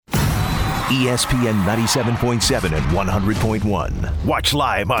ESPN 97.7 and 100.1. Watch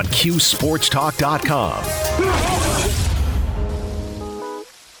live on QSportsTalk.com.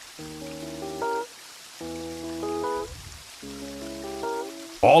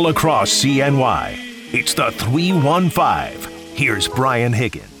 All across CNY, it's the 315. Here's Brian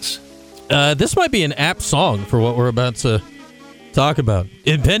Higgins. This might be an apt song for what we're about to talk about.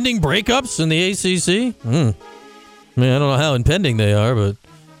 Impending breakups in the ACC? I mean, I don't know how impending they are, but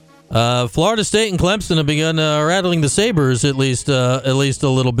Florida State and Clemson have begun rattling the sabers at least a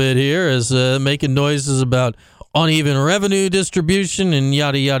little bit here, as making noises about uneven revenue distribution and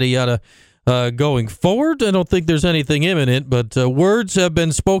yada, yada, yada. Going forward, I don't think there's anything imminent, but words have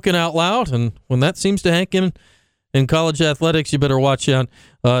been spoken out loud, and when that seems to happen in college athletics, you better watch out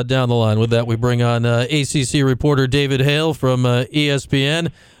down the line. With that, we bring on ACC reporter David Hale from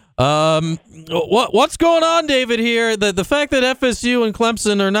ESPN. What's going on, David, here? The fact that FSU and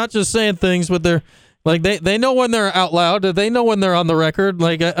Clemson are not just saying things, but they're like they know when they're out loud. They know when they're on the record.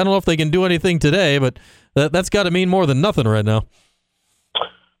 Like, I don't know if they can do anything today, but that's got to mean more than nothing right now.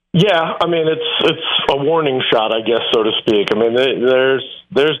 Yeah, I mean, it's a warning shot, I guess, so to speak. I mean,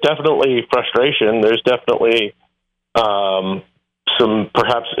 there's definitely frustration. There's definitely some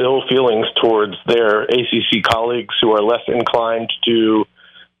perhaps ill feelings towards their ACC colleagues who are less inclined to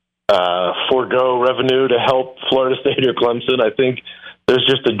forego revenue to help Florida State or Clemson. I think there's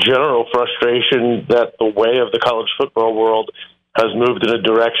just a general frustration that the way of the college football world has moved in a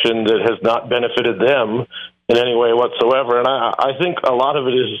direction that has not benefited them in any way whatsoever. And I think a lot of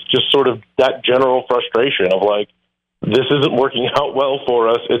it is just sort of that general frustration of like, this isn't working out well for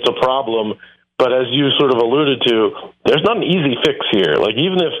us. It's a problem. But as you sort of alluded to, there's not an easy fix here. Like,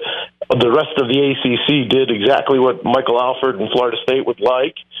 even if the rest of the ACC did exactly what Michael Alford and Florida State would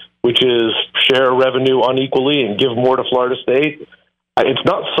like, which is share revenue unequally and give more to Florida State, it's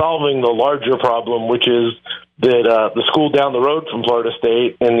not solving the larger problem, which is that the school down the road from Florida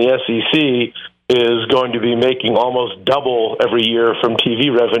State in the SEC is going to be making almost double every year from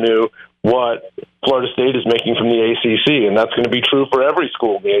TV revenue what Florida State is making from the ACC, and that's going to be true for every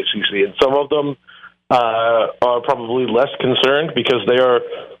school in the ACC. And some of them are probably less concerned because they are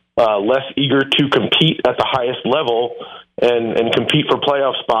less eager to compete at the highest level and compete for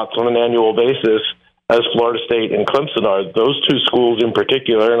playoff spots on an annual basis as Florida State and Clemson are. Those two schools in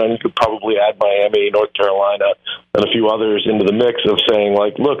particular, and then you could probably add Miami, North Carolina, and a few others into the mix of saying,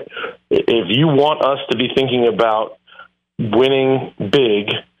 like, look, if you want us to be thinking about winning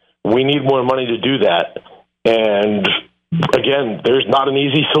big, we need more money to do that. And again, there's not an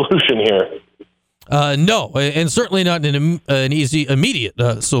easy solution here. No, and certainly not an easy immediate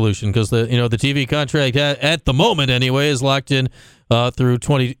solution, because the TV contract at the moment anyway is locked in through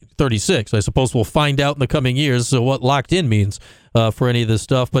 2036. I suppose we'll find out in the coming years what locked in means for any of this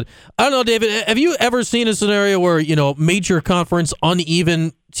stuff. But I don't know, David, have you ever seen a scenario where major conference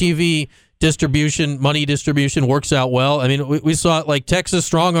uneven TV money distribution works out well? I mean, we saw it, like Texas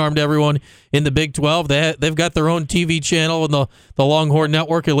strong-armed everyone in the Big 12. They've got their own TV channel in the Longhorn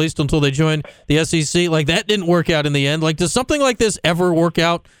Network, at least until they join the SEC. Like, that didn't work out in the end. Like, does something like this ever work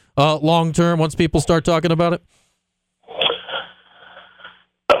out long-term once people start talking about it?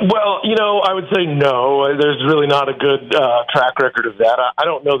 Well, I would say no. There's really not a good track record of that. I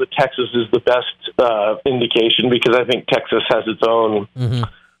don't know that Texas is the best indication, because I think Texas has its own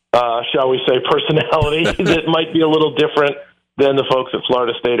shall we say, personality that might be a little different than the folks at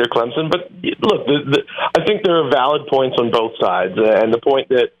Florida State or Clemson. But look, I think there are valid points on both sides, and the point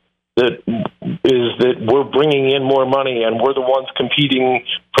that is that we're bringing in more money and we're the ones competing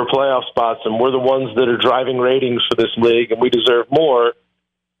for playoff spots and we're the ones that are driving ratings for this league and we deserve more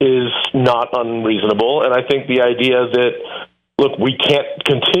is not unreasonable. And I think the idea that, look, we can't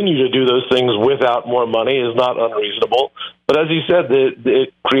continue to do those things without more money is not unreasonable. But as you said,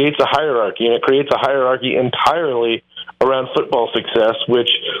 it creates a hierarchy, and it creates a hierarchy entirely around football success, which,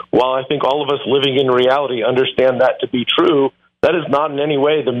 while I think all of us living in reality understand that to be true, that is not in any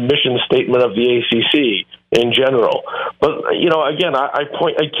way the mission statement of the ACC in general. But, again, I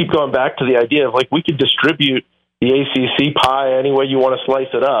keep going back to the idea of, like, we could distribute the ACC pie any way you want to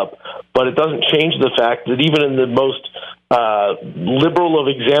slice it up, but it doesn't change the fact that even in the most liberal of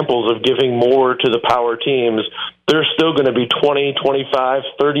examples of giving more to the power teams, there's still going to be $20, $25,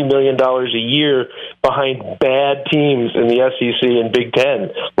 $30 million a year behind bad teams in the SEC and Big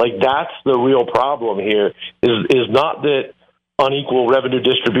Ten. Like, that's the real problem here, is not that unequal revenue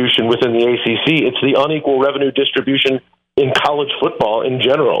distribution within the ACC, it's the unequal revenue distribution in college football in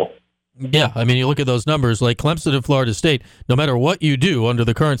general. Yeah, I mean, you look at those numbers, like Clemson and Florida State, no matter what you do under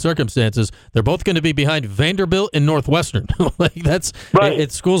the current circumstances, they're both going to be behind Vanderbilt and Northwestern. Like that's right.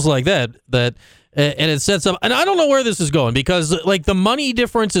 It's schools like that, and it sets up, and I don't know where this is going, because like the money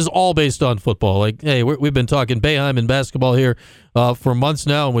difference is all based on football. Like, hey, we've been talking Boeheim and basketball here for months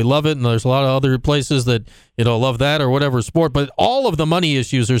now, and we love it, and there's a lot of other places that, love that or whatever sport, but all of the money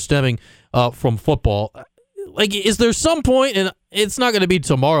issues are stemming from football. Like, is there some point, and it's not going to be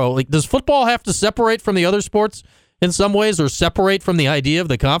tomorrow, like, does football have to separate from the other sports in some ways, or separate from the idea of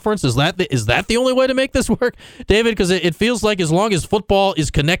the conference? Is that the only way to make this work, David? Because it feels like as long as football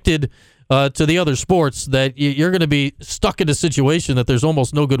is connected to the other sports, that you're going to be stuck in a situation that there's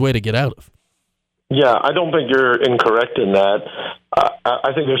almost no good way to get out of. Yeah, I don't think you're incorrect in that.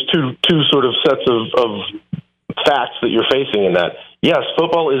 I think there's two sort of sets of facts that you're facing in that. Yes,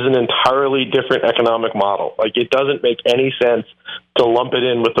 football is an entirely different economic model. Like, it doesn't make any sense to lump it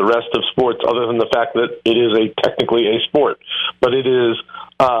in with the rest of sports, other than the fact that it is technically a sport. But it is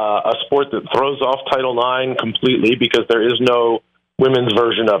a sport that throws off Title IX completely, because there is no women's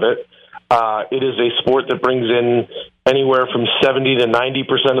version of it. It is a sport that brings in anywhere from 70 to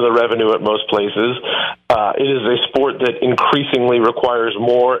 90% of the revenue at most places. It is a sport that increasingly requires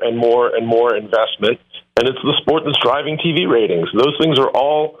more and more and more investment. And it's the sport that's driving TV ratings. Those things are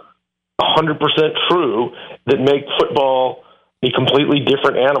all 100% true, that make football a completely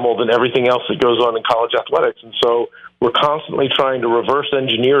different animal than everything else that goes on in college athletics. And so we're constantly trying to reverse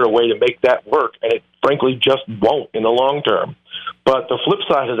engineer a way to make that work, and it frankly just won't in the long term. But the flip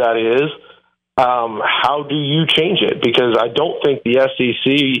side of that is, how do you change it? Because I don't think the SEC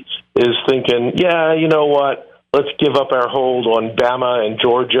is thinking, yeah, you know what, let's give up our hold on Bama and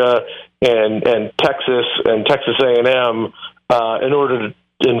Georgia and Texas and Texas A&M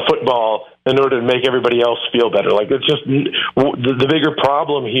in football in order to make everybody else feel better. Like, it's just the bigger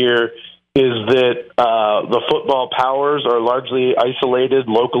problem here is that the football powers are largely isolated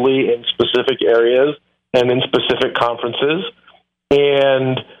locally in specific areas and in specific conferences,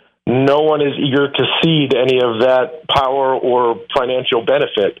 and no one is eager to cede any of that power or financial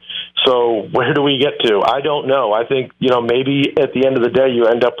benefit. So where do we get to? I don't know. I think, maybe at the end of the day you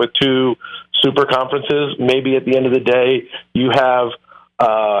end up with two super conferences. Maybe at the end of the day you have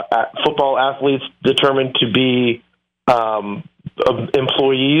football athletes determined to be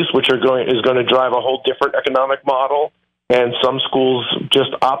employees, which is going to drive a whole different economic model. And some schools just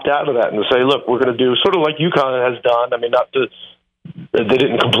opt out of that and say, look, we're going to do sort of like UConn has done. I mean, they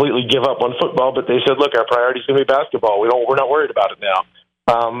didn't completely give up on football, but they said, look, our priority is going to be basketball. We're not worried about it now.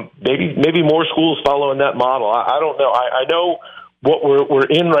 Maybe more schools follow in that model. I don't know. I know what we're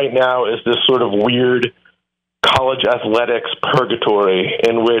in right now is this sort of weird college athletics purgatory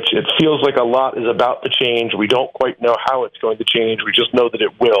in which it feels like a lot is about to change. We don't quite know how it's going to change. We just know that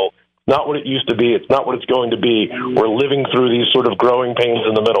it will. Not what it used to be. It's not what it's going to be. We're living through these sort of growing pains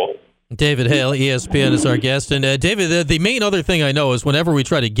in the middle. David Hale, ESPN, is our guest. And David, the main other thing I know is whenever we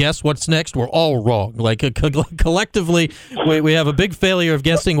try to guess what's next, we're all wrong. Like, collectively, we have a big failure of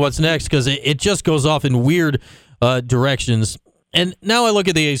guessing what's next, because it just goes off in weird directions. And now I look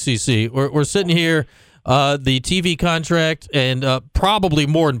at the ACC. We're sitting here, the TV contract, and probably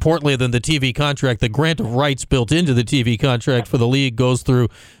more importantly than the TV contract, the grant of rights built into the TV contract for the league goes through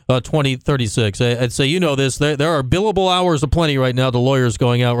 2036. I'd say this. There are billable hours aplenty right now. The lawyers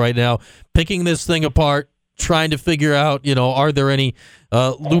going out right now, picking this thing apart, trying to figure out, are there any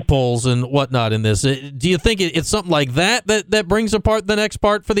loopholes and whatnot in this? Do you think it's something like that brings apart the next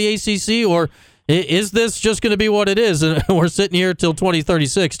part for the ACC, or is this just going to be what it is, and we're sitting here till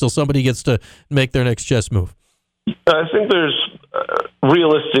 2036 till somebody gets to make their next chess move? I think there's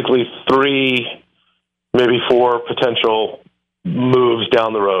realistically 3, maybe 4 potential moves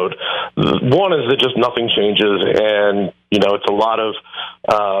down the road. One is that just nothing changes, and it's a lot of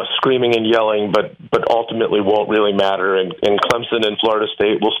screaming and yelling, but ultimately won't really matter. And Clemson and Florida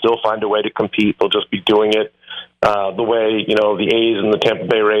State will still find a way to compete. They'll just be doing it the way the A's and the Tampa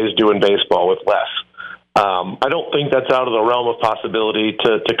Bay Rays do in baseball, with less. I don't think that's out of the realm of possibility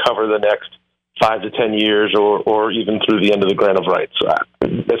to cover the next 5 to 10 years, or even through the end of the grant of rights.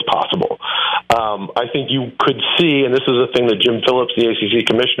 It's possible. I think you could see, and this is a thing that Jim Phillips, the ACC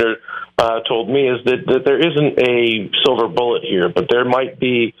commissioner, told me, is that there isn't a silver bullet here, but there might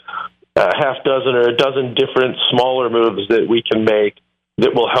be a half dozen or a dozen different smaller moves that we can make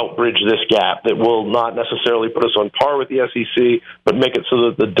that will help bridge this gap, that will not necessarily put us on par with the SEC, but make it so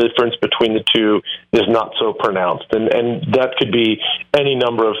that the difference between the two is not so pronounced. And that could be any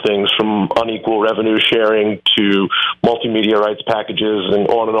number of things, from unequal revenue sharing to multimedia rights packages and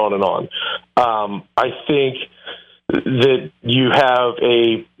on and on and on. I think that you have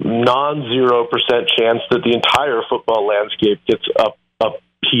a non-0% chance that the entire football landscape gets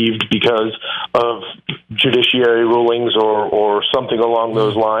upheaved because of judiciary rulings or something along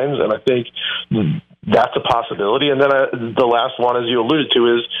those lines. And I think that's a possibility. And then the last one, as you alluded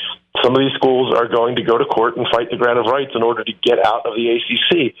to, is some of these schools are going to go to court and fight the grant of rights in order to get out of the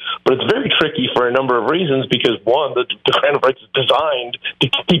ACC. But it's very tricky for a number of reasons because, one, the grant of rights is designed to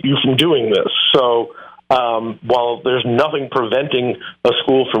keep you from doing this. So while there's nothing preventing a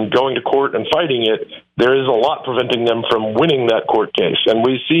school from going to court and fighting it, there is a lot preventing them from winning that court case. And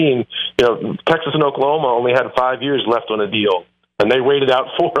we've seen, Texas and Oklahoma only had 5 years left on a deal, and they waited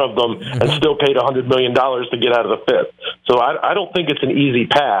out 4 of them and still paid $100 million to get out of the 5th. So I don't think it's an easy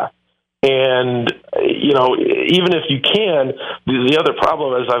path. And, even if you can, the other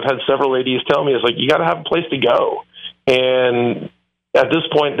problem, as I've had several ADs tell me, is you got to have a place to go. And at this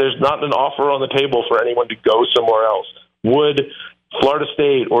point, there's not an offer on the table for anyone to go somewhere else. Would Florida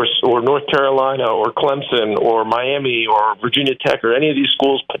State or North Carolina or Clemson or Miami or Virginia Tech or any of these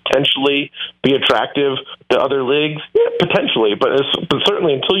schools potentially be attractive to other leagues? Yeah, potentially, but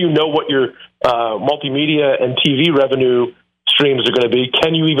certainly until you know what your multimedia and TV revenue streams are going to be,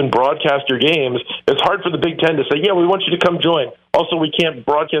 can you even broadcast your games? It's hard for the Big Ten to say, yeah, we want you to come join. Also, we can't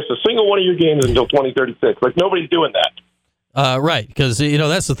broadcast a single one of your games until 2036. Nobody's doing that. Right, because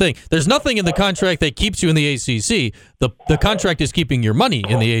that's the thing. There's nothing in the contract that keeps you in the ACC. The contract is keeping your money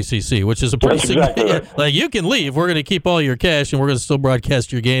in the ACC, which is a pretty significant. Right. You can leave. We're going to keep all your cash, and we're going to still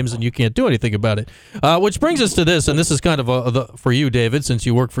broadcast your games, and you can't do anything about it. Which brings us to this, and this is kind of for you, David, since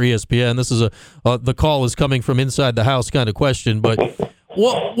you work for ESPN. This is the call is coming from inside the house kind of question, but.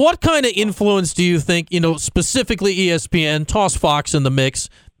 What kind of influence do you think? Specifically ESPN, toss Fox in the mix.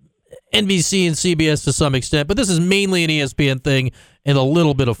 NBC and CBS to some extent, but this is mainly an ESPN thing and a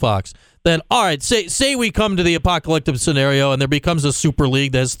little bit of Fox. Then, all right, say we come to the apocalyptic scenario and there becomes a super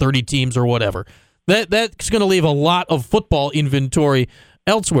league that has 30 teams or whatever. That's going to leave a lot of football inventory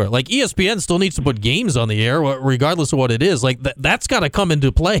elsewhere. ESPN still needs to put games on the air, regardless of what it is. That's got to come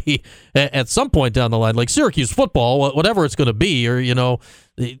into play at some point down the line. Syracuse football, whatever it's going to be, or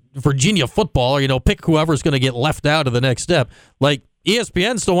Virginia football, or pick whoever's going to get left out of the next step.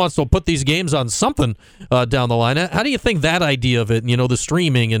 ESPN still wants to put these games on something down the line. How do you think that idea of it, the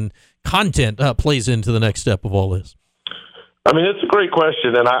streaming and content plays into the next step of all this? I mean, it's a great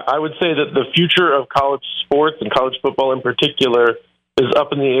question, and I would say that the future of college sports and college football in particular is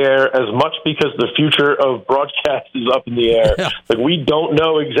up in the air as much because the future of broadcast is up in the air. Yeah. We don't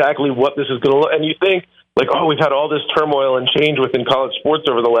know exactly what this is going to look. And you think, we've had all this turmoil and change within college sports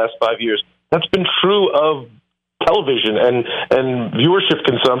over the last 5 years. That's been true of television and viewership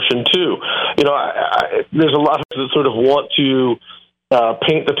consumption too. There's a lot of that sort of want to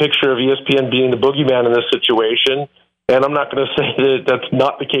paint the picture of ESPN being the boogeyman in this situation, and I'm not going to say that that's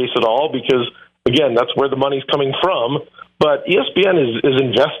not the case at all because, again, that's where the money's coming from. But ESPN is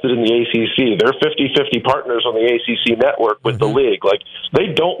invested in the ACC. They're 50-50 partners on the ACC network with the league.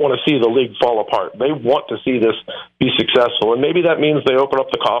 They don't want to see the league fall apart. They want to see this be successful, and maybe that means they open up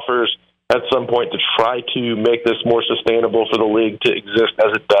the coffers at some point to try to make this more sustainable for the league to exist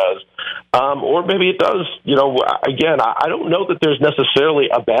as it does. Or maybe it does, again, I don't know that there's necessarily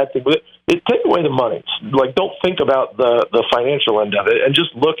a bad thing with it. Take away the money. Don't think about the financial end of it and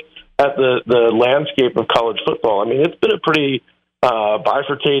just look at the landscape of college football. I mean, it's been a pretty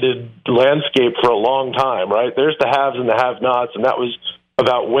bifurcated landscape for a long time, right? There's the haves and the have-nots, and that was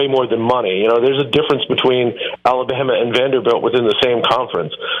about way more than money. There's a difference between Alabama and Vanderbilt within the same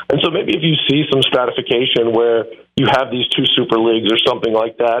conference. And so maybe if you see some stratification where you have these two super leagues or something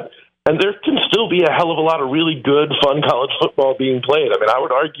like that, and there can still be a hell of a lot of really good, fun college football being played. I mean, I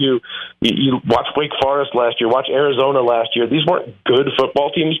would argue you watch Wake Forest last year, watch Arizona last year. These weren't good football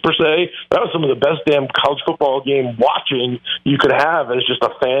teams per se. That was some of the best damn college football game watching you could have as just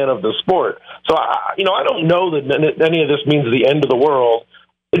a fan of the sport. So, I don't know that any of this means the end of the world.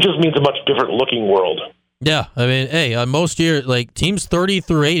 It just means a much different looking world. Yeah, I mean, hey, most years, teams 30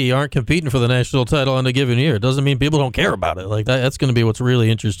 through 80 aren't competing for the national title in a given year. It doesn't mean people don't care about it. That's going to be what's really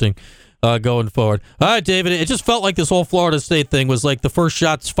interesting going forward. All right, David, it just felt like this whole Florida State thing was the first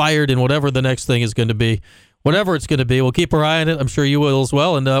shots fired in whatever the next thing is going to be. Whatever it's going to be, we'll keep our eye on it. I'm sure you will as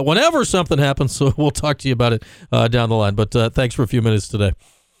well. And whenever something happens, so we'll talk to you about it down the line. But thanks for a few minutes today.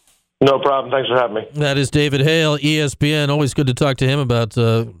 No problem. Thanks for having me. That is David Hale, ESPN. Always good to talk to him about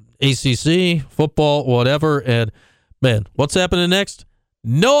ACC, football, whatever. And, man, what's happening next?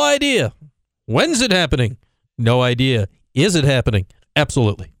 No idea. When's it happening? No idea. Is it happening?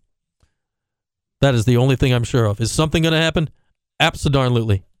 Absolutely. That is the only thing I'm sure of. Is something going to happen?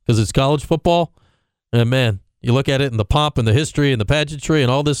 Absolutely. Because it's college football. And, man, you look at it in the pomp and the history and the pageantry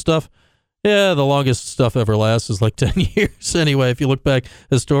and all this stuff, yeah, the longest stuff ever lasts is like 10 years. Anyway, if you look back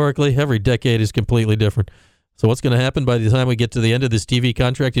historically, every decade is completely different. So what's going to happen by the time we get to the end of this TV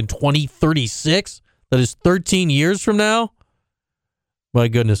contract in 2036? That is 13 years from now? My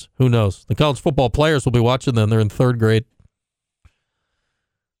goodness, who knows? The college football players will be watching them. They're in third grade.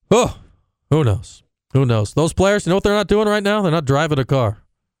 Oh, who knows? Who knows? Those players, you know what they're not doing right now? They're not driving a car.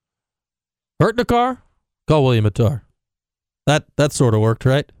 Hurting a car? Call William Attar. That sort of worked,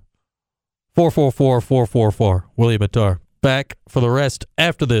 right? 444-444. William Attar. Back for the rest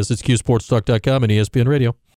after this. It's QSportsTalk.com and ESPN Radio.